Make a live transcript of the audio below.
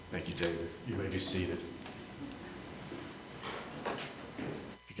Thank you, David. You may be seated.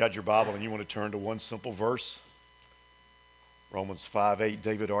 If you got your Bible and you want to turn to one simple verse, Romans 5:8,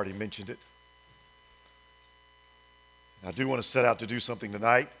 David already mentioned it. I do want to set out to do something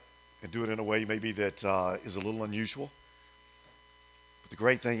tonight and do it in a way maybe that is a little unusual. But the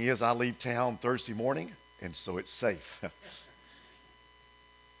great thing is I leave town Thursday morning, and so it's safe. But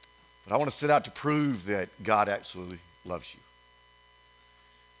I want to set out to prove that God absolutely loves you.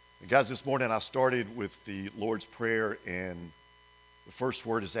 And guys, this morning I started with the Lord's Prayer, and the first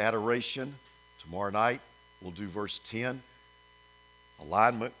word is adoration. Tomorrow night we'll do verse 10,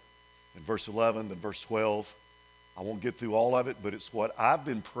 alignment, and verse 11, then verse 12. I won't get through all of it, but it's what I've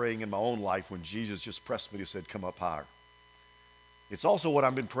been praying in my own life when Jesus just pressed me and said, come up higher. It's also what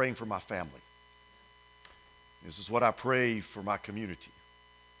I've been praying for my family. This is what I pray for my community.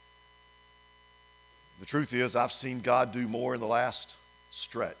 The truth is, I've seen God do more in the last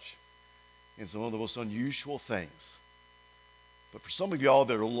stretch in some of the most unusual things. But for some of y'all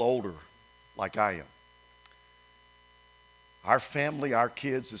that are a little older, like I am, our family, our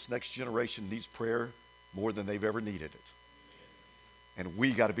kids, this next generation needs prayer more than they've ever needed it. And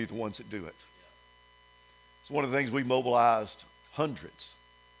we got to be the ones that do it. It's one of the things we mobilized hundreds,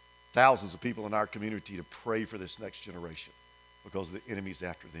 thousands of people in our community to pray for this next generation because the enemy's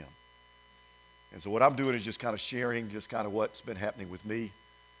after them. And so what I'm doing is just kind of sharing just kind of what's been happening with me.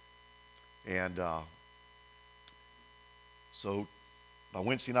 And so by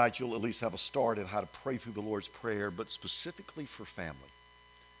Wednesday night, you'll at least have a start in how to pray through the Lord's Prayer, but specifically for family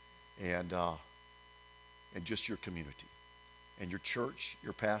and just your community and your church,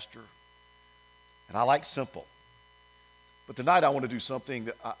 your pastor. And I like simple. But tonight I want to do something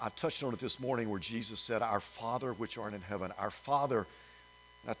that I touched on it this morning where Jesus said, our Father which art in heaven, our Father.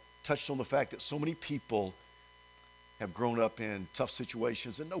 And I touched on the fact that so many people have grown up in tough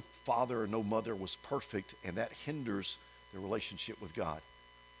situations and no father or no mother was perfect, and that hinders their relationship with God.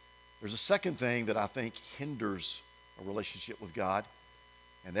 There's a second thing that I think hinders a relationship with God,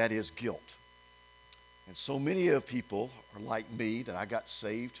 and that is guilt. And so many of people are like me that I got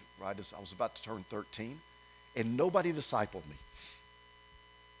saved right as I was about to turn 13, and nobody discipled me.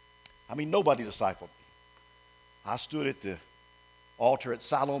 I mean, nobody discipled me. I stood at the altar at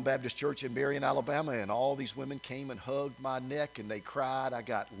Hopewell Baptist Church in Barry, Alabama, and all these women came and hugged my neck and they cried. I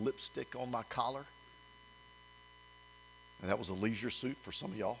got lipstick on my collar. And that was a leisure suit for some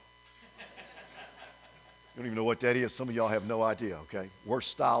of y'all. You don't even know what that is. Some of y'all have no idea, okay?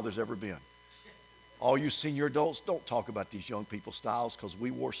 Worst style there's ever been. All you senior adults, don't talk about these young people's styles because we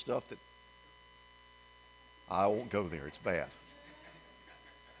wore stuff that I won't go there. It's bad.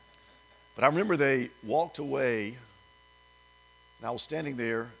 But I remember they walked away, and I was standing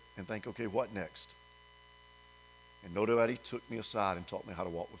there and think, okay, what next? And nobody took me aside and taught me how to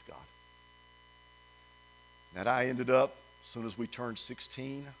walk with God. And I ended up, as soon as we turned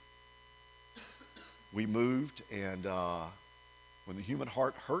 16, we moved, and when the human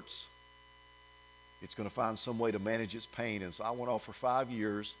heart hurts, it's going to find some way to manage its pain. And so I went off for 5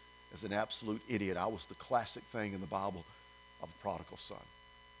 years as an absolute idiot. I was the classic thing in the Bible of a prodigal son.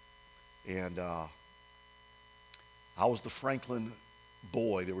 And I was the Franklin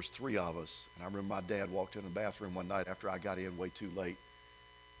boy. There was 3 of us. And I remember my dad walked in the bathroom one night after I got in way too late.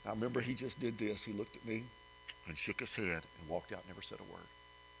 And I remember he just did this. He looked at me and shook his head and walked out and never said a word.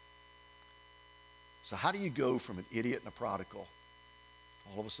 So how do you go from an idiot and a prodigal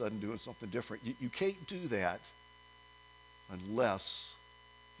all of a sudden doing something different? You can't do that unless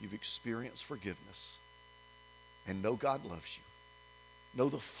you've experienced forgiveness and know God loves you. Know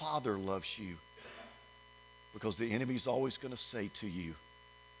the Father loves you, because the enemy's always going to say to you,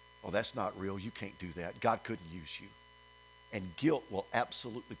 oh, that's not real. You can't do that. God couldn't use you. And guilt will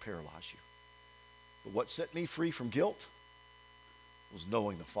absolutely paralyze you. But what set me free from guilt was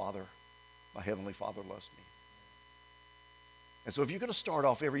knowing the Father, my Heavenly Father, loves me. And so if you're going to start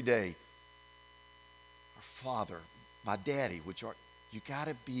off every day, our Father, my Daddy, you got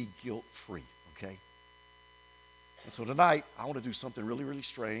to be guilt-free, okay? And so tonight, I want to do something really, really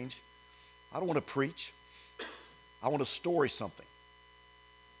strange. I don't want to preach. I want to story something.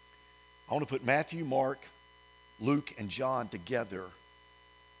 I want to put Matthew, Mark, Luke, and John together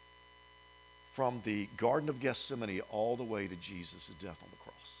from the Garden of Gethsemane all the way to Jesus' death on the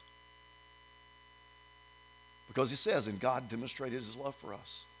cross. Because it says, and God demonstrated his love for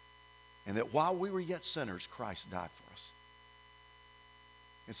us, and that while we were yet sinners, Christ died for us.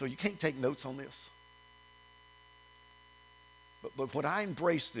 And so you can't take notes on this. But when I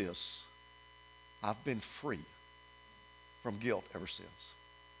embrace this, I've been free from guilt ever since.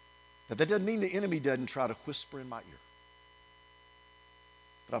 Now, that doesn't mean the enemy doesn't try to whisper in my ear.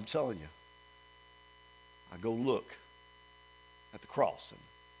 But I'm telling you, I go look at the cross.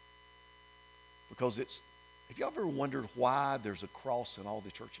 Because have you ever wondered why there's a cross in all the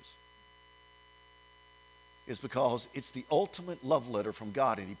churches? It's because it's the ultimate love letter from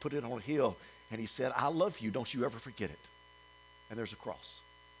God, and he put it on a hill, and he said, I love you, don't you ever forget it. And there's a cross.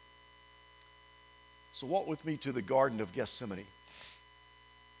 So walk with me to the Garden of Gethsemane.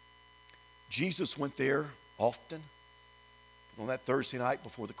 Jesus went there often. But on that Thursday night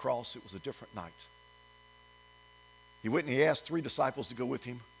before the cross, it was a different night. He went and he asked 3 disciples to go with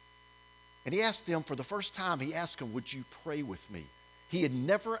him. And he asked them, for the first time, he asked them, would you pray with me? He had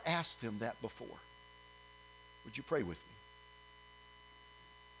never asked them that before. Would you pray with me?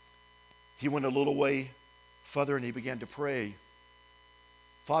 He went a little way further and he began to pray,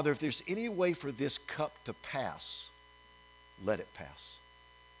 Father, if there's any way for this cup to pass, let it pass.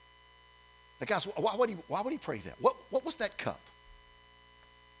 Now guys, why would he pray that? What was that cup?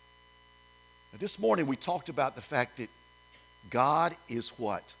 Now, this morning we talked about the fact that God is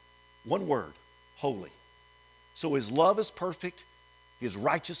what? One word, holy. So his love is perfect, his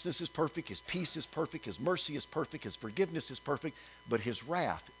righteousness is perfect, his peace is perfect, his mercy is perfect, his forgiveness is perfect, but his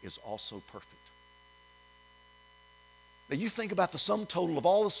wrath is also perfect. Now you think about the sum total of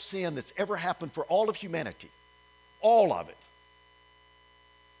all the sin that's ever happened for all of humanity, all of it.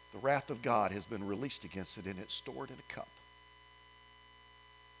 The wrath of God has been released against it, and it's stored in a cup.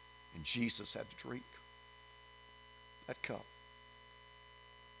 And Jesus had to drink that cup.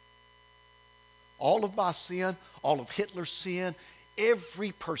 All of my sin, all of Hitler's sin,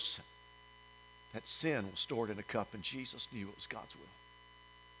 every person, that sin was stored in a cup, and Jesus knew it was God's will,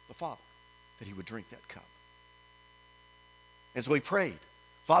 the Father, that he would drink that cup. And so he prayed,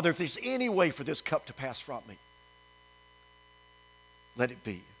 Father, if there's any way for this cup to pass from me, let it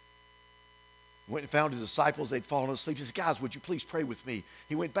be. He went and found his disciples. They'd fallen asleep. He said, guys, would you please pray with me?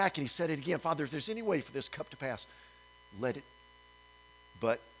 He went back and he said it again. Father, if there's any way for this cup to pass, let it,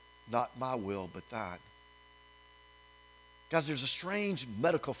 but not my will, but thine. Guys, there's a strange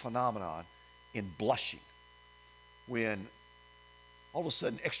medical phenomenon in blushing when all of a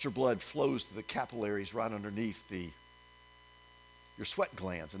sudden extra blood flows to the capillaries right underneath your sweat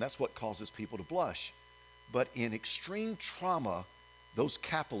glands, and that's what causes people to blush. But in extreme trauma, those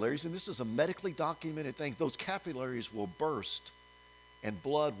capillaries, and this is a medically documented thing, those capillaries will burst and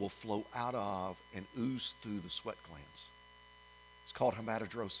blood will flow out of and ooze through the sweat glands. It's called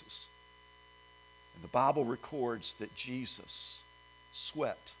hematidrosis. And the Bible records that Jesus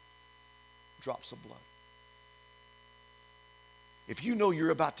sweat drops of blood. If you know you're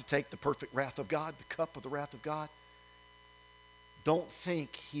about to take the perfect wrath of God, the cup of the wrath of God, don't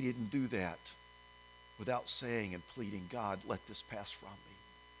think he didn't do that without saying and pleading, God, let this pass from me.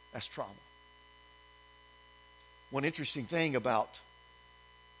 That's trauma. One interesting thing about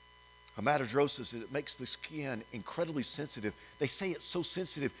hematidrosis is it makes the skin incredibly sensitive. They say it's so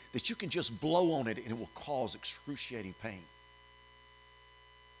sensitive that you can just blow on it and it will cause excruciating pain.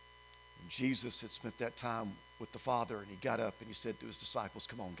 And Jesus had spent that time with the Father, and he got up and he said to his disciples,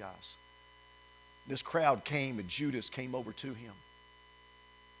 come on, guys. This crowd came, and Judas came over to him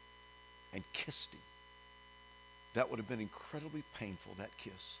and kissed him. That would have been incredibly painful, that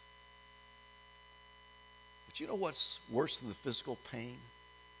kiss. But you know what's worse than the physical pain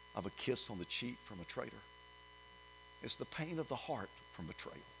of a kiss on the cheek from a traitor? It's the pain of the heart from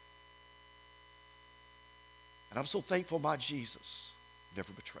betrayal. And I'm so thankful my Jesus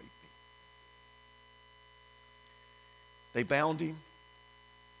never betrayed me. They bound him.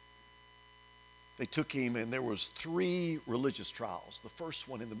 They took him, and there was 3 religious trials. The first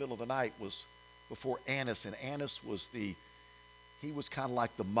one in the middle of the night was before Annas, and Annas was he was kind of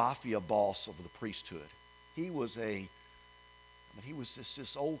like the mafia boss of the priesthood. He was this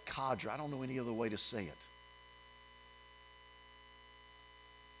old cadre. I don't know any other way to say it.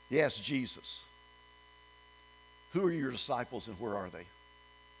 He asked Jesus, who are your disciples and where are they?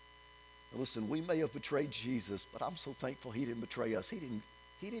 Now listen, we may have betrayed Jesus, but I'm so thankful he didn't betray us. He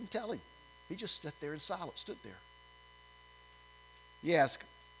didn't tell him. He just stood there in silence, stood there. He asked,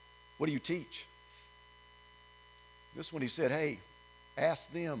 what do you teach? This one he said, hey,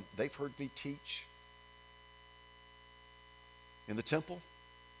 ask them. They've heard me teach in the temple.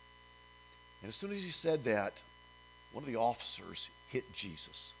 And as soon as he said that, one of the officers hit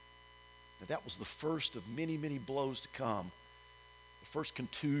Jesus. And that was the first of many, many blows to come. The first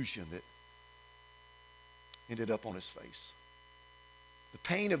contusion that ended up on his face. The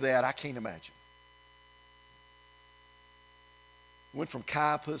pain of that, I can't imagine. Went from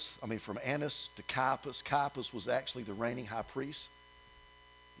Annas to Caiaphas. Caiaphas was actually the reigning high priest.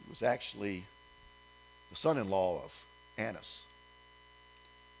 He was actually the son-in-law of Annas.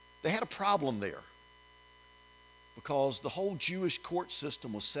 they had a problem there because the whole Jewish court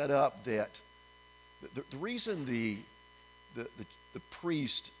system was set up that the reason the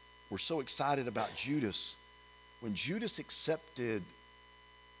priests were so excited about Judas, when Judas accepted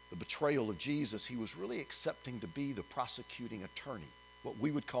the betrayal of Jesus, he was really accepting to be the prosecuting attorney, what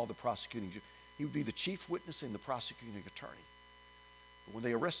we would call the prosecuting. He would be the chief witness and the prosecuting attorney. But when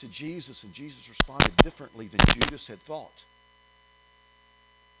they arrested Jesus and Jesus responded differently than Judas had thought,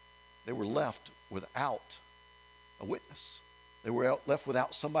 they were left without a witness. They were left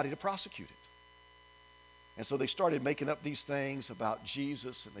without somebody to prosecute it. And so they started making up these things about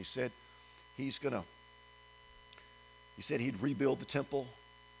Jesus, and they said he said he'd rebuild the temple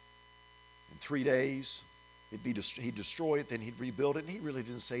in 3 days. He'd destroy it, then he'd rebuild it, and he really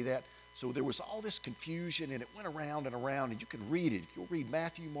didn't say that. So there was all this confusion, and it went around and around, and you can read it. If you'll read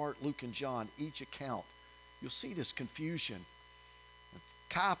Matthew, Mark, Luke, and John, each account, you'll see this confusion. And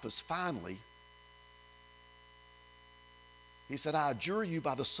Caiaphas finally, he said, I adjure you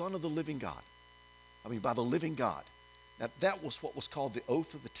by the Son of the living God. By the living God. Now, that was what was called the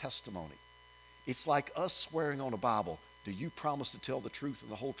oath of the testimony. It's like us swearing on a Bible. Do you promise to tell the truth and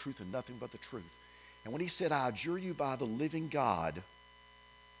the whole truth and nothing but the truth? And when he said, I adjure you by the living God,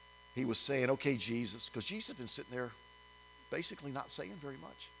 he was saying, okay, Jesus, because Jesus had been sitting there basically not saying very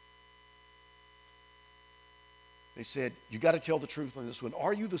much. They said, you got to tell the truth on this one.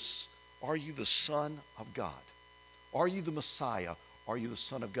 Are you the Son of God? Are you the Messiah? Are you the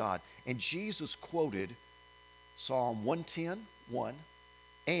Son of God? And Jesus quoted Psalm 110:1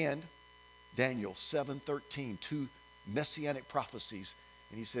 and Daniel 7:13, two messianic prophecies.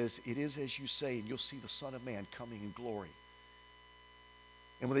 And he says, it is as you say, and you'll see the Son of Man coming in glory.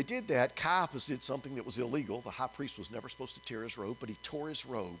 And when they did that, Caiaphas did something that was illegal. The high priest was never supposed to tear his robe, but he tore his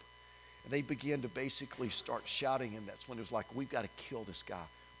robe. And they began to basically start shouting, and that's when it was like, we've got to kill this guy.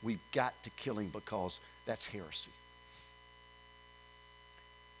 We've got to kill him because that's heresy.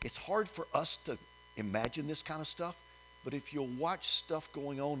 It's hard for us to imagine this kind of stuff, but if you'll watch stuff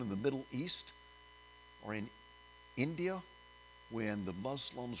going on in the Middle East or in India, when the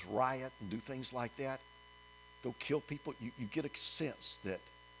Muslims riot and do things like that, go kill people, you get a sense that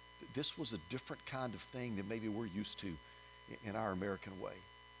this was a different kind of thing than maybe we're used to in our American way.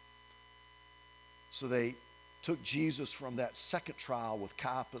 So they took Jesus from that second trial with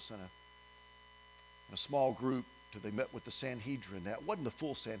Caiaphas and a small group till they met with the Sanhedrin. That wasn't the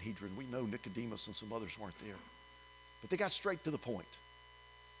full Sanhedrin. We know Nicodemus and some others weren't there. But they got straight to the point.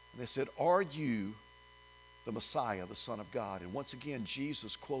 And they said, are you the Messiah, the Son of God? And once again,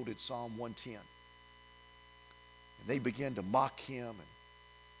 Jesus quoted Psalm 110. And they began to mock him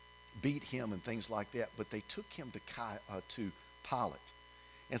and beat him and things like that. But they took him to Pilate.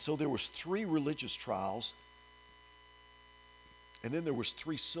 And so there was 3 religious trials. And then there was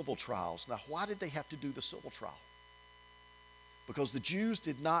 3 civil trials. Now, why did they have to do the civil trial? Because the Jews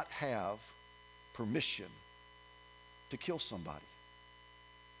did not have permission to kill somebody.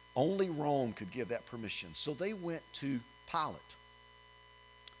 Only Rome could give that permission. So they went to Pilate.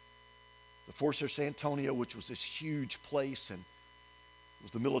 The Fortress Antonia, which was this huge place, and it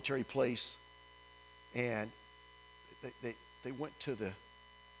was the military place. And they went to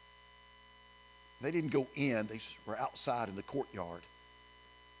they didn't go in, they were outside in the courtyard.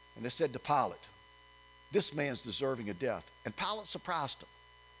 And they said to Pilate, this man's deserving of death. And Pilate surprised them.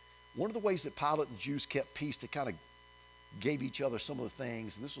 One of the ways that Pilate and the Jews kept peace, they kind of gave each other some of the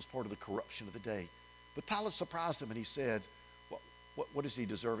things, and this was part of the corruption of the day. But Pilate surprised them, and he said, what is he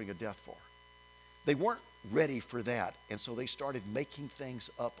deserving of death for? They weren't ready for that, and so they started making things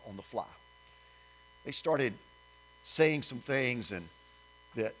up on the fly. They started saying some things and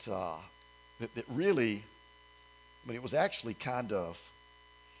that really, it was actually kind of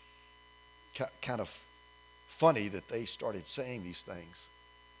funny that they started saying these things.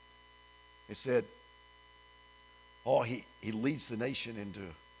 They said, oh, he leads the nation into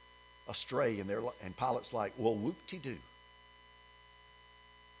astray, and Pilate's like, well, whoop-de-doo.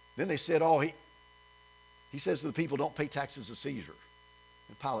 Then they said, oh, he says to the people, don't pay taxes to Caesar.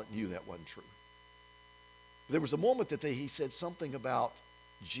 And Pilate knew that wasn't true. There was a moment that he said something about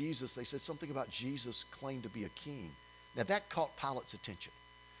Jesus. They said something about Jesus claimed to be a king. Now that caught Pilate's attention,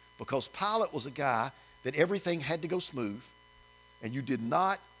 because Pilate was a guy that everything had to go smooth, and you didn't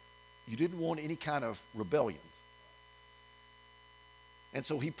want any kind of rebellion. And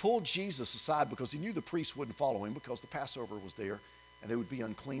so he pulled Jesus aside because he knew the priests wouldn't follow him because the Passover was there and they would be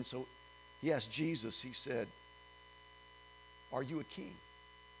unclean. So he asked Jesus, he said, are you a king?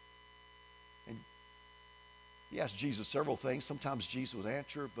 And he asked Jesus several things. Sometimes Jesus would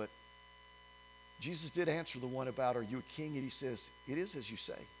answer, but Jesus did answer the one about, are you a king? And he says, it is as you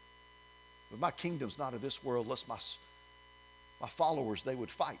say. But my kingdom's not of this world, lest my followers, they would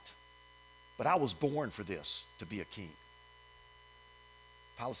fight. But I was born for this, to be a king.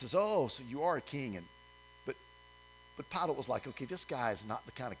 Pilate says, oh, so you are a king. But Pilate was like, okay, this guy is not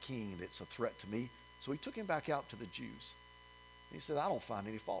the kind of king that's a threat to me. So he took him back out to the Jews. And he said, I don't find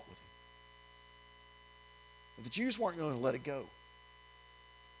any fault with him. But the Jews weren't going to let it go.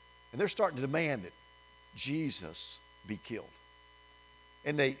 And they're starting to demand that Jesus be killed.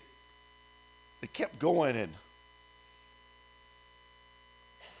 And they kept going, and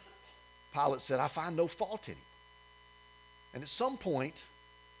Pilate said, I find no fault in him. And at some point,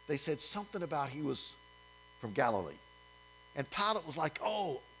 they said something about he was from Galilee. And Pilate was like,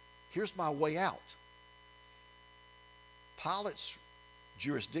 oh, here's my way out. Pilate's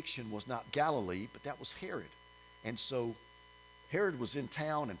jurisdiction was not Galilee, but that was Herod. And so Herod was in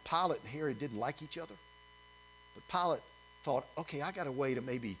town, and Pilate and Herod didn't like each other. But Pilate thought, okay, I got a way to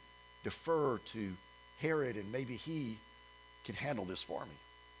maybe defer to Herod, and maybe he can handle this for me.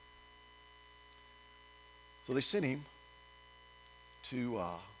 So they sent him to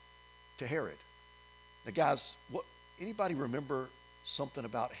Herod. Now, guys, anybody remember something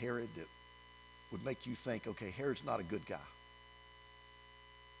about Herod that would make you think, okay, Herod's not a good guy?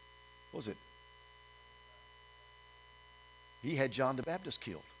 What was it? He had John the Baptist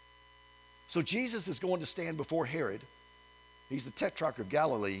killed. So Jesus is going to stand before Herod. He's the tetrarch of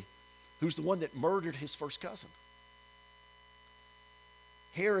Galilee, who's the one that murdered his first cousin.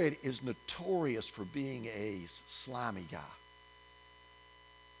 Herod is notorious for being a slimy guy.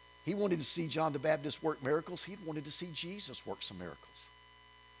 He wanted to see John the Baptist work miracles. He wanted to see Jesus work some miracles.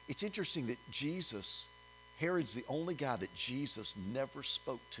 It's interesting that Herod's the only guy that Jesus never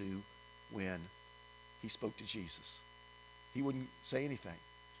spoke to when he spoke to Jesus. He wouldn't say anything.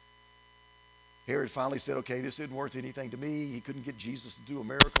 Herod finally said, okay, this isn't worth anything to me. He couldn't get Jesus to do a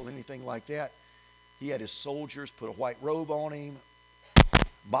miracle, anything like that. He had his soldiers put a white robe on him,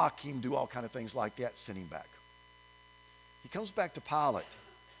 mock him, do all kind of things like that, send him back. He comes back to Pilate.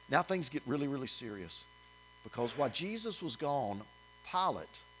 Now things get really, really serious, because while Jesus was gone,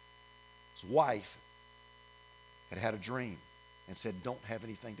 Pilate's wife had a dream and said, don't have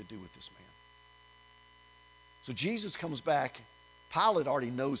anything to do with this man. So Jesus comes back. Pilate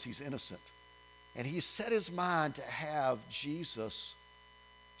already knows he's innocent, and he's set his mind to have Jesus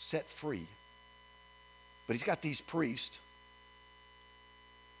set free. But he's got these priests,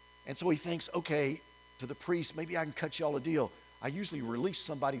 and so he thinks, okay, to the priest, maybe I can cut y'all a deal. I usually release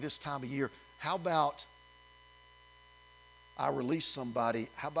somebody this time of year. How about I release somebody?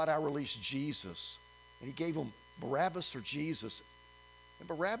 How about I release Jesus? And he gave them Barabbas or Jesus. And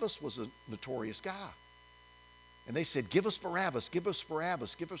Barabbas was a notorious guy. And they said, give us Barabbas, give us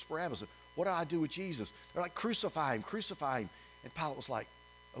Barabbas, give us Barabbas. What do I do with Jesus? They're like, crucify him, crucify him. And Pilate was like,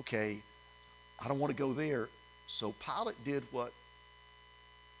 okay, I don't want to go there. So Pilate did what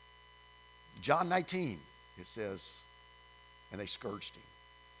John 19, it says, and they scourged him.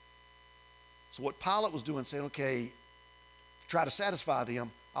 So what Pilate was doing, saying, okay, try to satisfy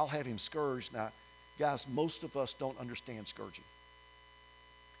them, I'll have him scourged. Now, guys, most of us don't understand scourging.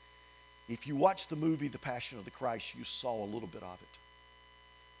 If you watch the movie The Passion of the Christ, you saw a little bit of it.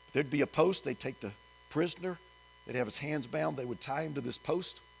 There'd be a post. They'd take the prisoner. They'd have his hands bound. They would tie him to this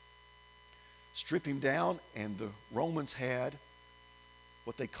post, strip him down, and the Romans had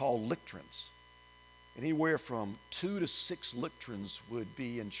what they call lictrins. Anywhere from 2 to 6 lictrins would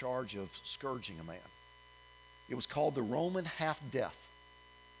be in charge of scourging a man. It was called the Roman half-death,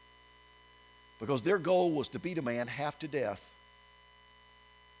 because their goal was to beat a man half to death.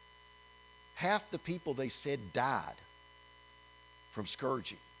 Half the people, they said, died from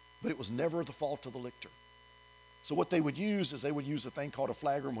scourging, but it was never the fault of the lictor. So what they would use is they would use a thing called a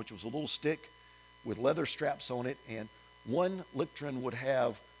flagrum, which was a little stick with leather straps on it, and one lictrin would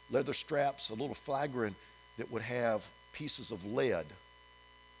have leather straps, a little flagrum that would have pieces of lead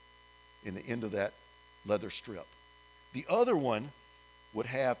in the end of that leather strip. The other one would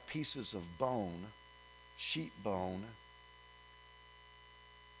have pieces of bone, sheep bone,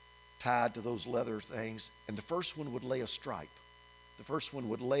 tied to those leather things, and the first one would lay a stripe. The first one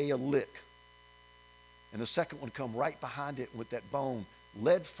would lay a lick, and the second one would come right behind it with that bone,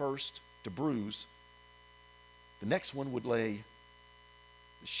 lead first to bruise. The next one would lay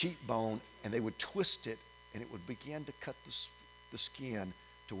the sheep bone, and they would twist it, and it would begin to cut the skin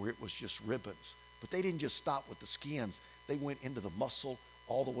to where it was just ribbons. But they didn't just stop with the skins. They went into the muscle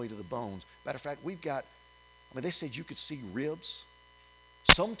all the way to the bones. Matter of fact, they said you could see ribs.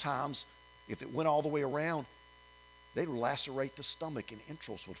 Sometimes, if it went all the way around, they would lacerate the stomach and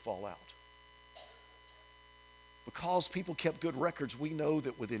entrails would fall out. Because people kept good records, we know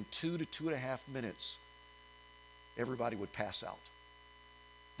that within 2 to 2.5 minutes, everybody would pass out.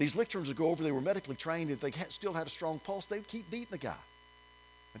 These lictors would go over, they were medically trained. If they still had a strong pulse, they would keep beating the guy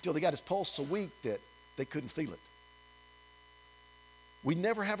until they got his pulse so weak that they couldn't feel it. We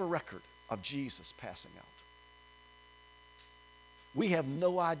never have a record of Jesus passing out. We have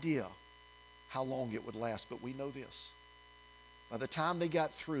no idea how long it would last, but we know this. By the time they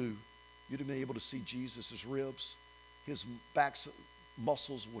got through, you'd have been able to see Jesus' ribs. His back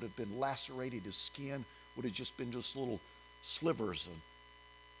muscles would have been lacerated. His skin would have just been just little slivers and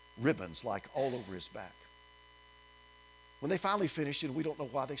ribbons like all over his back. When they finally finished, and we don't know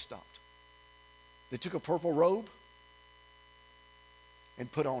why they stopped, they took a purple robe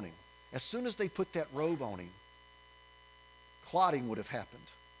and put on him. As soon as they put that robe on him, clotting would have happened.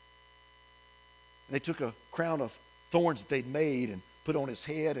 And they took a crown of thorns that they'd made and put on his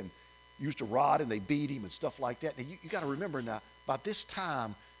head and used a rod, and they beat him and stuff like that. And you got to remember now, by this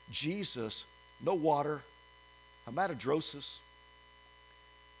time, Jesus, no water, hematidrosis,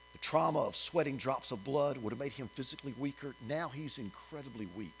 the trauma of sweating drops of blood would have made him physically weaker. Now he's incredibly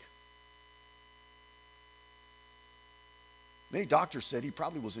weak. Many doctors said he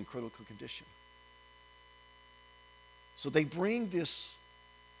probably was in critical condition. So they bring this,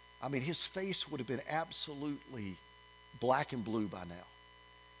 his face would have been absolutely black and blue by now.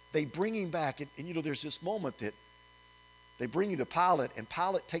 They bring him back, and there's this moment that they bring him to Pilate, and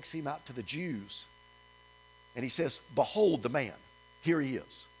Pilate takes him out to the Jews, and he says, "Behold the man, here he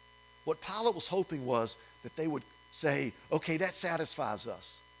is." What Pilate was hoping was that they would say, "Okay, that satisfies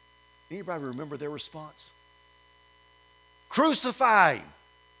us." Anybody remember their response? Crucify him.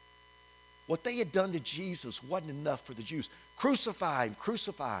 What they had done to Jesus wasn't enough for the Jews. Crucify him,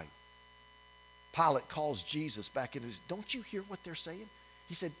 crucify him. Pilate calls Jesus back in and says, "Don't you hear what they're saying?"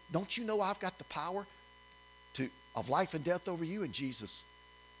 He said, "Don't you know I've got the power of life and death over you?" And Jesus,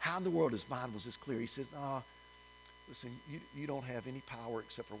 how in the world his mind was this clear? He says, "No, listen, you don't have any power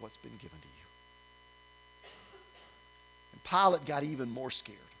except for what's been given to you." And Pilate got even more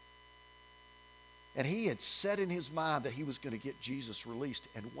scared. And he had set in his mind that he was going to get Jesus released,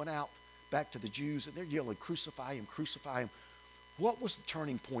 and went out back to the Jews, and they're yelling, "Crucify him, crucify him." What was the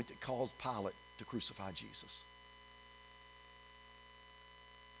turning point that caused Pilate to crucify Jesus?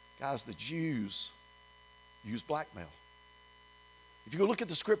 Guys, the Jews used blackmail. If you go look at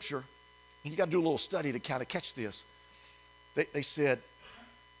the scripture, and you got to do a little study to kind of catch this, they said,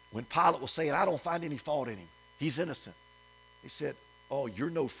 when Pilate was saying, "I don't find any fault in him, he's innocent," they said, "Oh, you're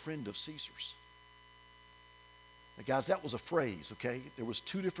no friend of Caesar's." Now, guys, that was a phrase, okay? There was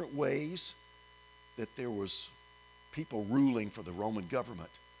two different ways that there was people ruling for the Roman government.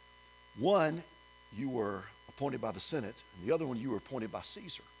 One, you were appointed by the Senate, and the other one, you were appointed by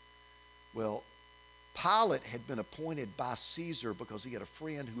Caesar. Well, Pilate had been appointed by Caesar because he had a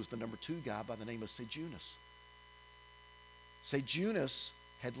friend who was the number 2 guy by the name of Sejanus. Sejanus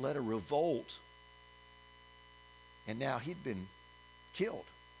had led a revolt, and now he'd been killed.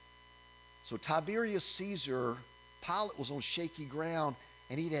 So Tiberius Caesar, Pilate was on shaky ground,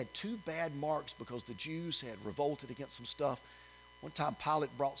 and he'd had 2 bad marks because the Jews had revolted against some stuff. One time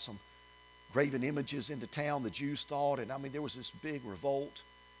Pilate brought some graven images into town, the Jews thought, and there was this big revolt,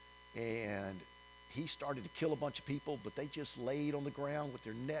 and he started to kill a bunch of people, but they just laid on the ground with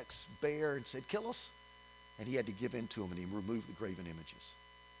their necks bare and said, "Kill us." And he had to give in to them, and he removed the graven images.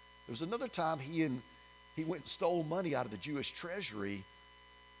 There was another time he went and stole money out of the Jewish treasury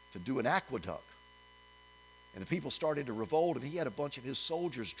to do an aqueduct. And the people started to revolt, and he had a bunch of his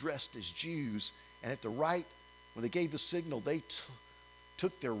soldiers dressed as Jews, and when they gave the signal, they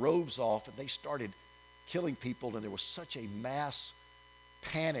took their robes off, and they started killing people, and there was such a mass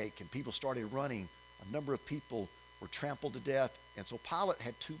panic, and people started running. A number of people were trampled to death, and so Pilate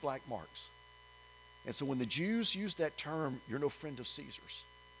had 2 black marks. And so when the Jews used that term, "You're no friend of Caesar's,"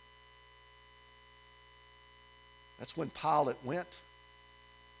 that's when Pilate went.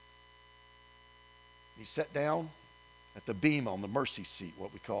 He sat down at the bema on the mercy seat,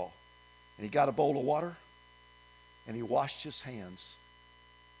 what we call, and he got a bowl of water, and he washed his hands.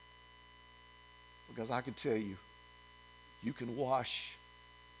 Because I can tell you, you can wash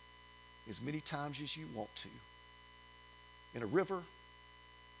as many times as you want to. In a river,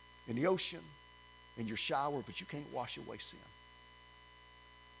 in the ocean, in your shower, but you can't wash away sin.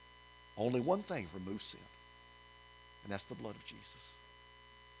 Only one thing removes sin, and that's the blood of Jesus.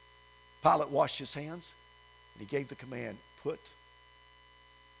 Pilate washed his hands, and he gave the command, "Put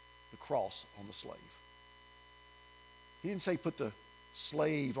the cross on the slave." He didn't say put the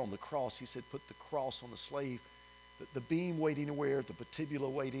slave on the cross. He said put the cross on the slave. The beam weighed anywhere, the patibula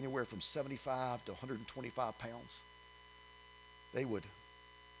weighed anywhere from 75 to 125 pounds. They would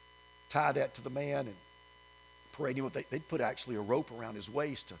tie that to the man and parade him up. They'd put actually a rope around his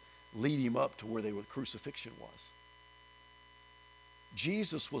waist to lead him up to where the crucifixion was.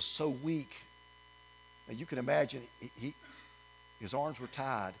 Jesus was so weak. Now you can imagine his arms were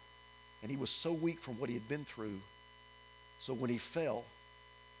tied, and he was so weak from what he had been through. So when he fell,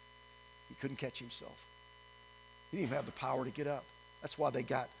 he couldn't catch himself. He didn't even have the power to get up. That's why they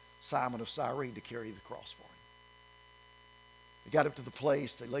got Simon of Cyrene to carry the cross for him. They got up to the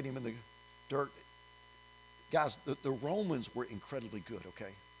place. They laid him in the dirt. Guys, the Romans were incredibly good,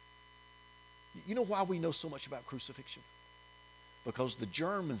 okay? You know why we know so much about crucifixion? Because the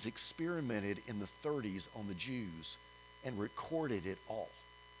Germans experimented in the 30s on the Jews and recorded it all.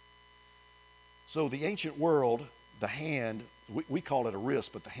 So the ancient world, the hand, we call it a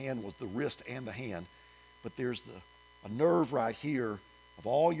wrist, but the hand was the wrist and the hand. But there's a nerve right here of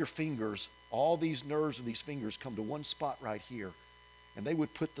all your fingers. All these nerves of these fingers come to one spot right here. And they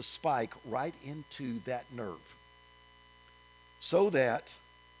would put the spike right into that nerve so that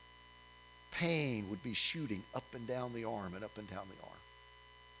pain would be shooting up and down the arm and up and down the arm.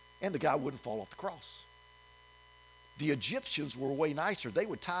 And the guy wouldn't fall off the cross. The Egyptians were way nicer. They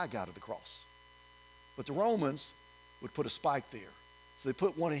would tie a guy to the cross. But the Romans would put a spike there. So they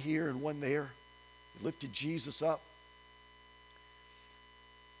put one here and one there. They lifted Jesus up.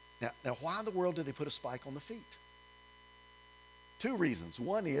 Now why in the world did they put a spike on the feet? Two reasons.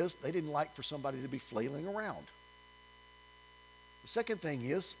 One is they didn't like for somebody to be flailing around. The second thing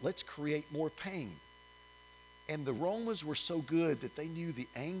is, let's create more pain. And the Romans were so good that they knew the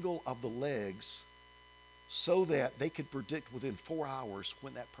angle of the legs so that they could predict within 4 hours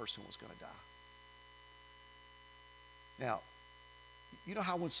when that person was going to die. Now, you know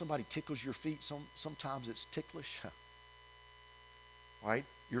how when somebody tickles your feet, sometimes it's ticklish? Right?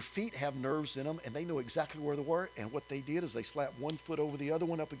 Your feet have nerves in them, and they know exactly where they were. And what they did is they slapped one foot over the other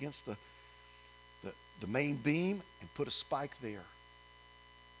one up against the main beam and put a spike there.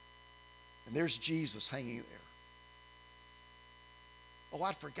 And there's Jesus hanging there. Oh,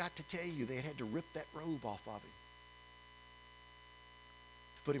 I forgot to tell you, they had to rip that robe off of him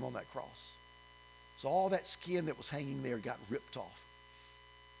to put him on that cross. So all that skin that was hanging there got ripped off.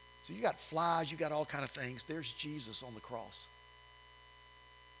 So you got flies, you got all kind of things. There's Jesus on the cross.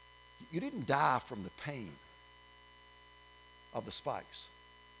 You didn't die from the pain of the spikes.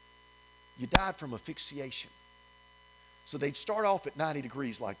 You died from asphyxiation. So they'd start off at 90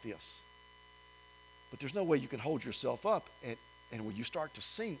 degrees like this. But there's no way you can hold yourself up. And when you start to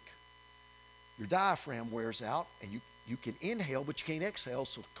sink, your diaphragm wears out, and you can inhale, but you can't exhale,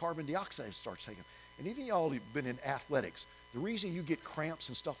 so carbon dioxide starts taking. And even y'all who've been in athletics, the reason you get cramps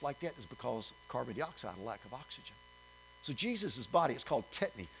and stuff like that is because of carbon dioxide, a lack of oxygen. So Jesus' body, it's called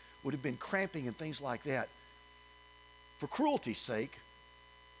tetany, would have been cramping and things like that. For cruelty's sake,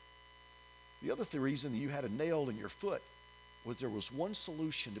 the other reason that you had a nail in your foot was there was one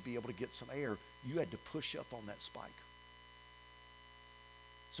solution to be able to get some air. You had to push up on that spike.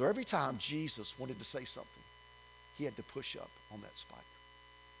 So every time Jesus wanted to say something, he had to push up on that spike.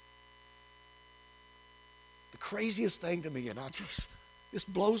 The craziest thing to me, and this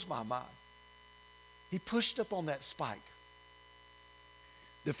blows my mind, he pushed up on that spike.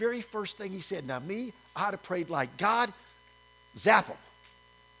 The very first thing he said, now me, I'd have prayed like, God, zap him.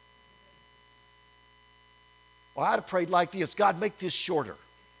 Or I'd have prayed like this, God, make this shorter.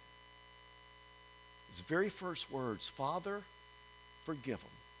 His very first words, Father, forgive them,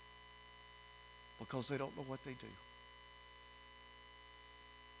 because they don't know what they do.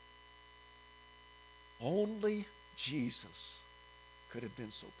 Only Jesus could have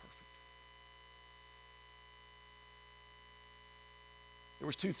been so perfect. There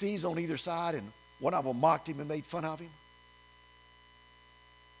was two thieves on either side, and one of them mocked him and made fun of him.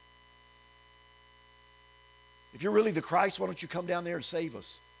 If you're really the Christ, why don't you come down there and save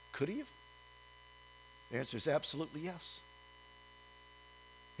us? Could he have? The answer is absolutely yes.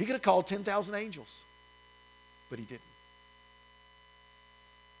 He could have called 10,000 angels, but he didn't.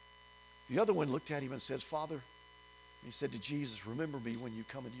 The other one looked at him and said, Father, and he said to Jesus, remember me when you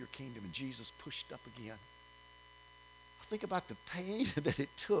come into your kingdom. And Jesus pushed up again. Think about the pain that it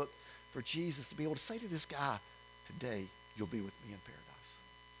took for Jesus to be able to say to this guy, today you'll be with me in paradise.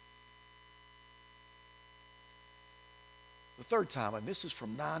 The third time, and this is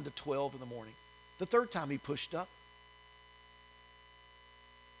from 9 to 12 in the morning, the third time he pushed up,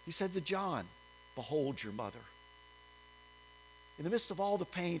 he said to John, behold your mother. In the midst of all the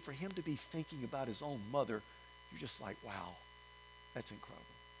pain, for him to be thinking about his own mother, you're just like, wow, that's incredible.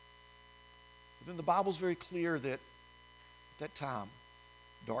 But then the Bible's very clear that at that time,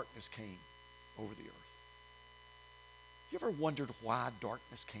 darkness came over the earth. You ever wondered why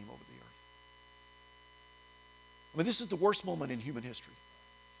darkness came over the earth? I mean, this is the worst moment in human history.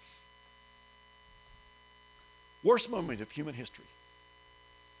 Worst moment of human history.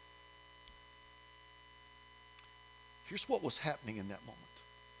 Here's what was happening in that moment.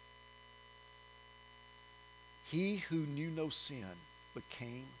 He who knew no sin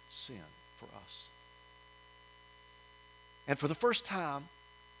became sin for us. And for the first time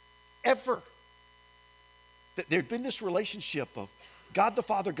ever, that there'd been this relationship of God the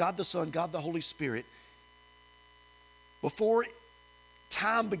Father, God the Son, God the Holy Spirit. Before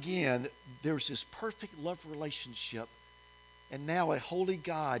time began, there was this perfect love relationship, and now a holy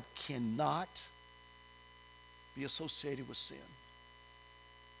God cannot be associated with sin.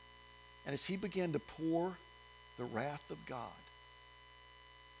 And as he began to pour the wrath of God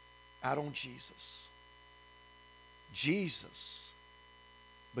out on Jesus, Jesus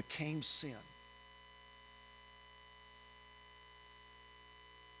became sin.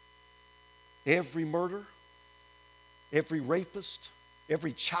 Every murder, every rapist,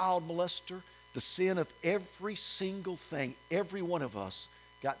 every child molester, the sin of every single thing, every one of us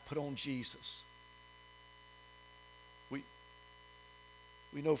got put on Jesus.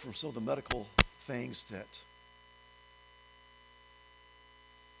 We know from some of the medical things that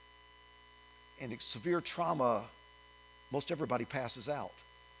in severe trauma, most everybody passes out.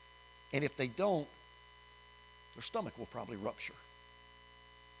 And if they don't, their stomach will probably rupture.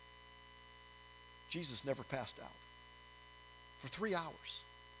 Jesus never passed out for 3 hours.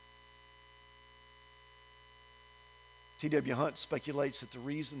 T.W. Hunt speculates that the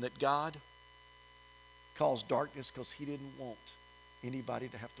reason that God caused darkness because he didn't want anybody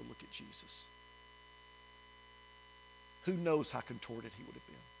to have to look at Jesus. Who knows how contorted he would have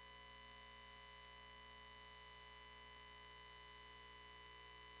been.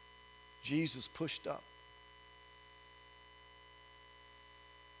 Jesus pushed up.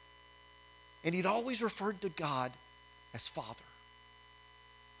 And he'd always referred to God as Father.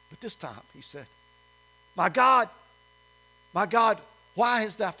 But this time he said, my God, why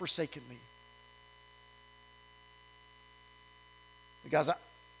hast thou forsaken me? Guys,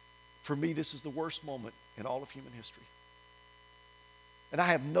 for me, this is the worst moment in all of human history. And I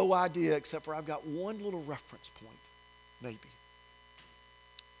have no idea except for I've got one little reference point, maybe.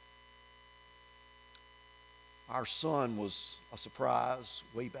 Our son was a surprise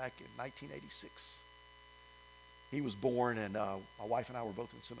way back in 1986. He was born, and my wife and I were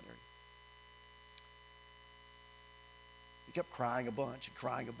both in seminary. He kept crying a bunch,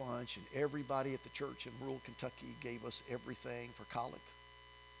 and everybody at the church in rural Kentucky gave us everything for colic.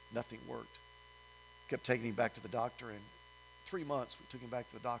 Nothing worked. Kept taking him back to the doctor, and 3 months we took him back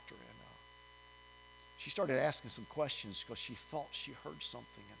to the doctor, and she started asking some questions because she thought she heard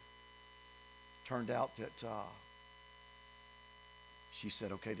something, and turned out that she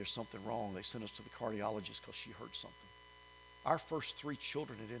said, okay, there's something wrong. They sent us to the cardiologist because she heard something. Our first 3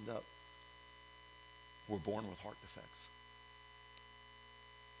 children that ended up were born with heart defects.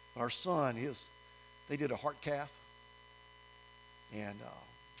 Our son, they did a heart cath, and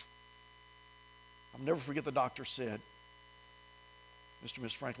I'll never forget the doctor said, Mr. and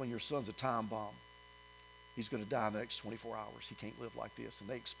Miss Franklin, your son's a time bomb. He's going to die in the next 24 hours. He can't live like this. And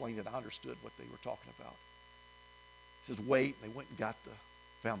they explained it. I understood what they were talking about. He says, wait. And they went and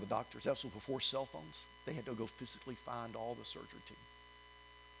found the doctors. That was before cell phones. They had to go physically find all the surgery team.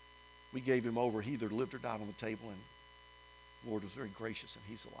 We gave him over. He either lived or died on the table, and the Lord was very gracious, and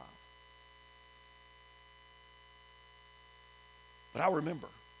he's alive. But I remember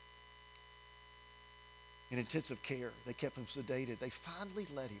in intensive care, they kept him sedated. They finally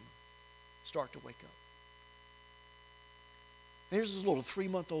let him start to wake up. There's this little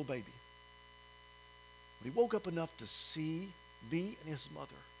 3-month-old baby. When he woke up enough to see me and his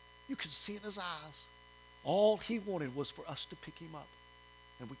mother, you could see in his eyes, all he wanted was for us to pick him up,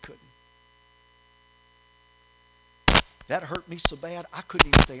 and we couldn't. That hurt me so bad, I couldn't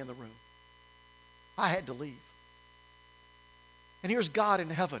even stay in the room. I had to leave. And here's God in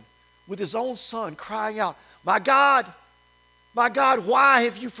heaven with his own son crying out, my God, why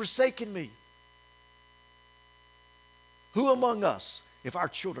have you forsaken me? Who among us, if our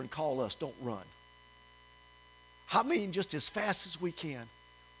children call us, don't run? I mean, just as fast as we can.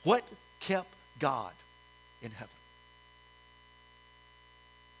 What kept God in heaven?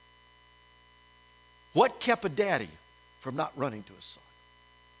 What kept a daddy from not running to his son?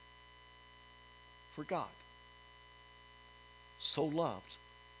 For God so loved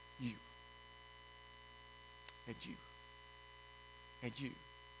you and you and you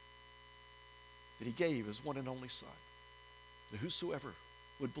that he gave his one and only Son, that whosoever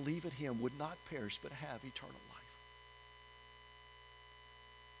would believe in him would not perish but have eternal life.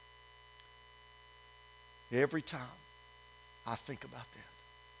 Every time I think about that.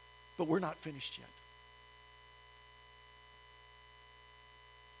 But we're not finished yet.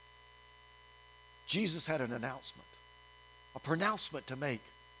 Jesus had an announcement, a pronouncement to make,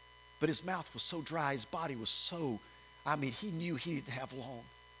 but his mouth was so dry, his body was so, he knew he didn't have long.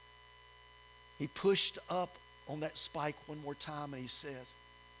 He pushed up on that spike one more time and he says,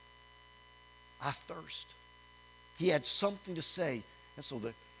 I thirst. He had something to say. And so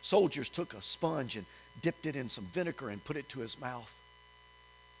the soldiers took a sponge and dipped it in some vinegar and put it to his mouth.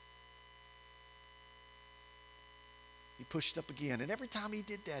 He pushed up again. And every time he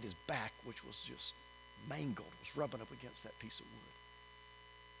did that, his back, which was just mangled, was rubbing up against that piece of wood.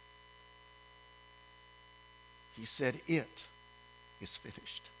 He said, it is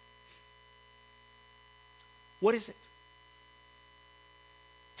finished. What is it?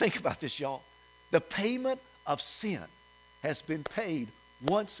 Think about this, y'all. The payment of sin has been paid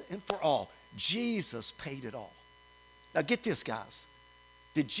once and for all. Jesus paid it all. Now get this, guys.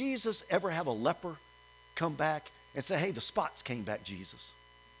 Did Jesus ever have a leper come back and say, hey, the spots came back, Jesus?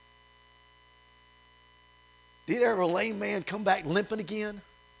 Did ever a lame man come back limping again?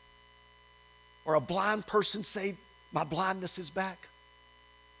 Or a blind person say, my blindness is back?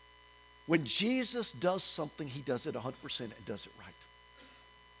 When Jesus does something, he does it 100% and does it right.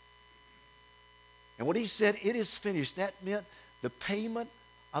 And when he said, it is finished, that meant the payment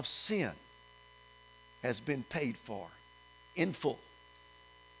of sin has been paid for in full.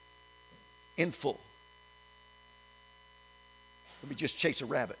 In full. Let me just chase a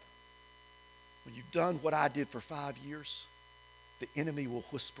rabbit. When you've done what I did for 5 years, the enemy will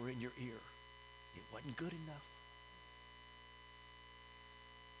whisper in your ear, it wasn't good enough.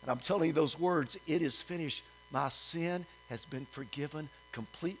 And I'm telling you those words, it is finished. My sin has been forgiven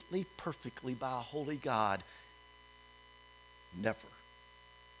completely, perfectly by a holy God, never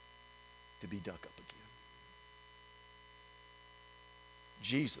to be dug up again.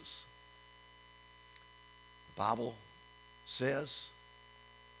 Jesus, the Bible says,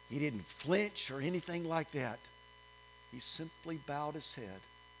 he didn't flinch or anything like that. He simply bowed his head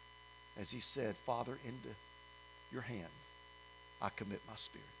as he said, Father, into your hand I commit my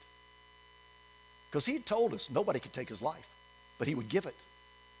spirit. Because he had told us nobody could take his life, but he would give it.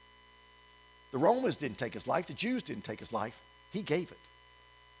 The Romans didn't take his life. The Jews didn't take his life. He gave it.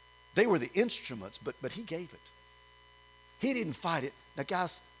 They were the instruments, but he gave it. He didn't fight it. Now,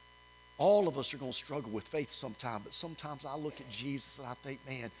 guys, all of us are going to struggle with faith sometime, but sometimes I look at Jesus and I think,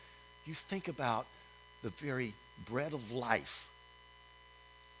 man, you think about the very bread of life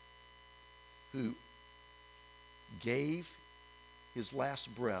who gave his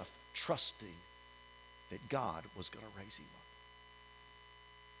last breath trusting that God was going to raise him up.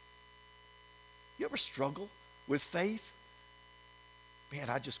 You ever struggle with faith? Man,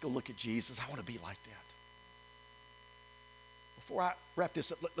 I just go look at Jesus. I want to be like that. Before I wrap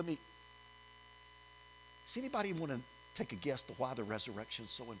this up, let me, does anybody want to take a guess to why the resurrection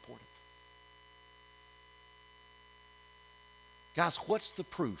is so important? Guys, what's the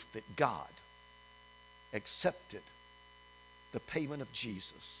proof that God accepted the payment of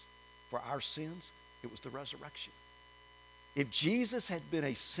Jesus for our sins? It was the resurrection. If Jesus had been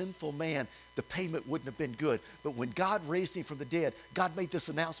a sinful man, the payment wouldn't have been good. But when God raised him from the dead, God made this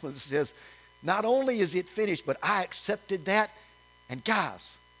announcement that says, not only is it finished, but I accepted that. And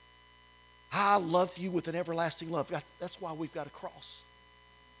guys, I love you with an everlasting love. That's why we've got a cross.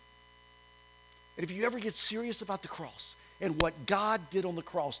 And if you ever get serious about the cross and what God did on the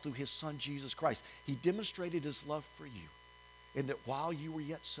cross through his son, Jesus Christ, he demonstrated his love for you in that while you were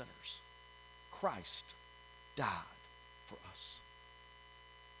yet sinners, Christ died for us.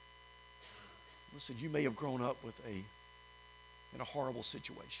 Listen, you may have grown up in a horrible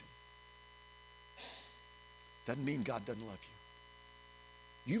situation. Doesn't mean God doesn't love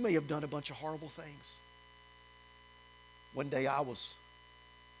you. You may have done a bunch of horrible things. One day I was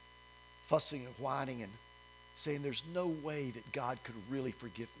fussing and whining and saying there's no way that God could really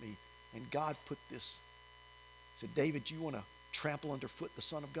forgive me. And God put this, said, David, you want to trample underfoot the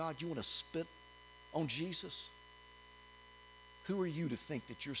Son of God? You want to spit on Jesus? Who are you to think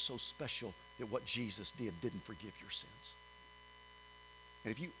that you're so special that what Jesus did didn't forgive your sins?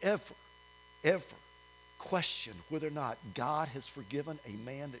 And if you ever question whether or not God has forgiven a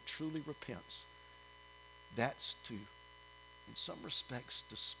man that truly repents, that's to, in some respects,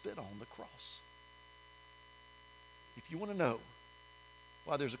 to spit on the cross. If you want to know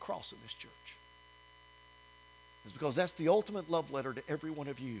why there's a cross in this church, it's because that's the ultimate love letter to every one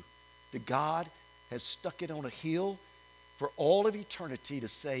of you, to God has stuck it on a hill for all of eternity to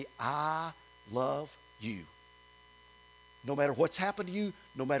say, I love you. No matter what's happened to you,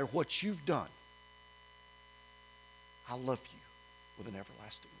 no matter what you've done, I love you with an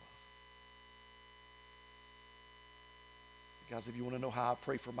everlasting love. Guys, if you want to know how I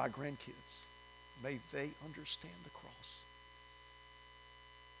pray for my grandkids, may they understand the cross.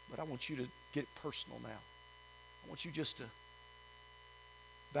 But I want you to get personal now. I want you just to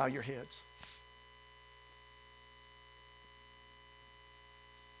bow your heads.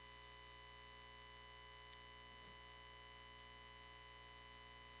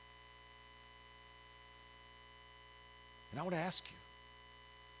 And I want to ask you,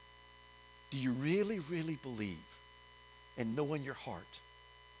 do you really, really believe and know in your heart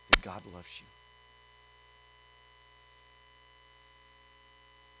that God loves you?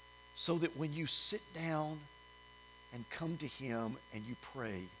 So that when you sit down and come to him and you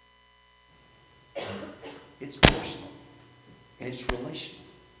pray, it's personal and it's relational.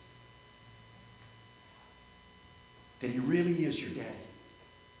 That he really is your daddy.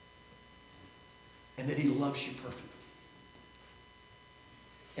 And that he loves you perfectly.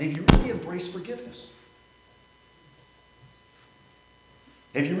 And if you really embrace forgiveness,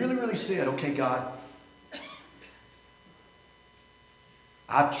 if you really, really said, okay, God,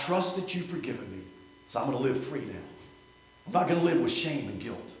 I trust that you've forgiven me, so I'm going to live free now. I'm not going to live with shame and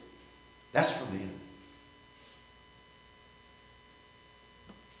guilt. That's from the enemy.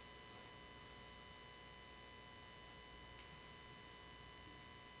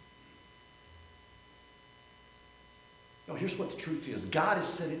 No, here's what the truth is. God has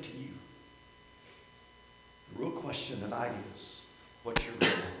said it to you. The real question tonight is, what's your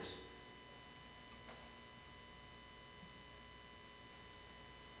response?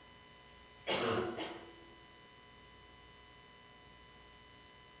 Maybe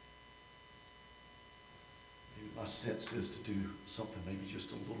my sense is to do something maybe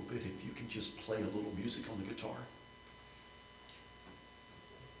just a little bit. If you can just play a little music on the guitar.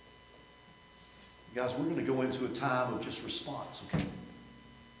 Guys, we're going to go into a time of just response, okay?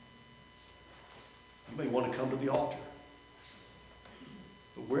 You may want to come to the altar.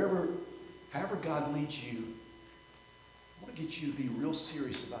 But however God leads you, I want to get you to be real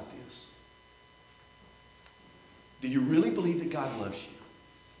serious about this. Do you really believe that God loves you?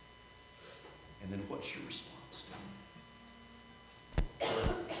 And then what's your response to it?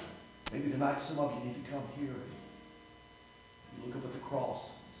 Maybe tonight some of you need to come here and you look up at the cross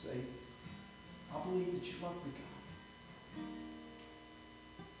and say, I believe that you love me, God.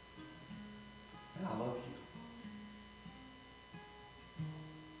 And I love you.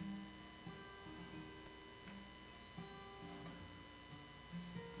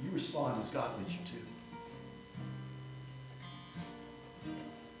 You respond as God leads you to.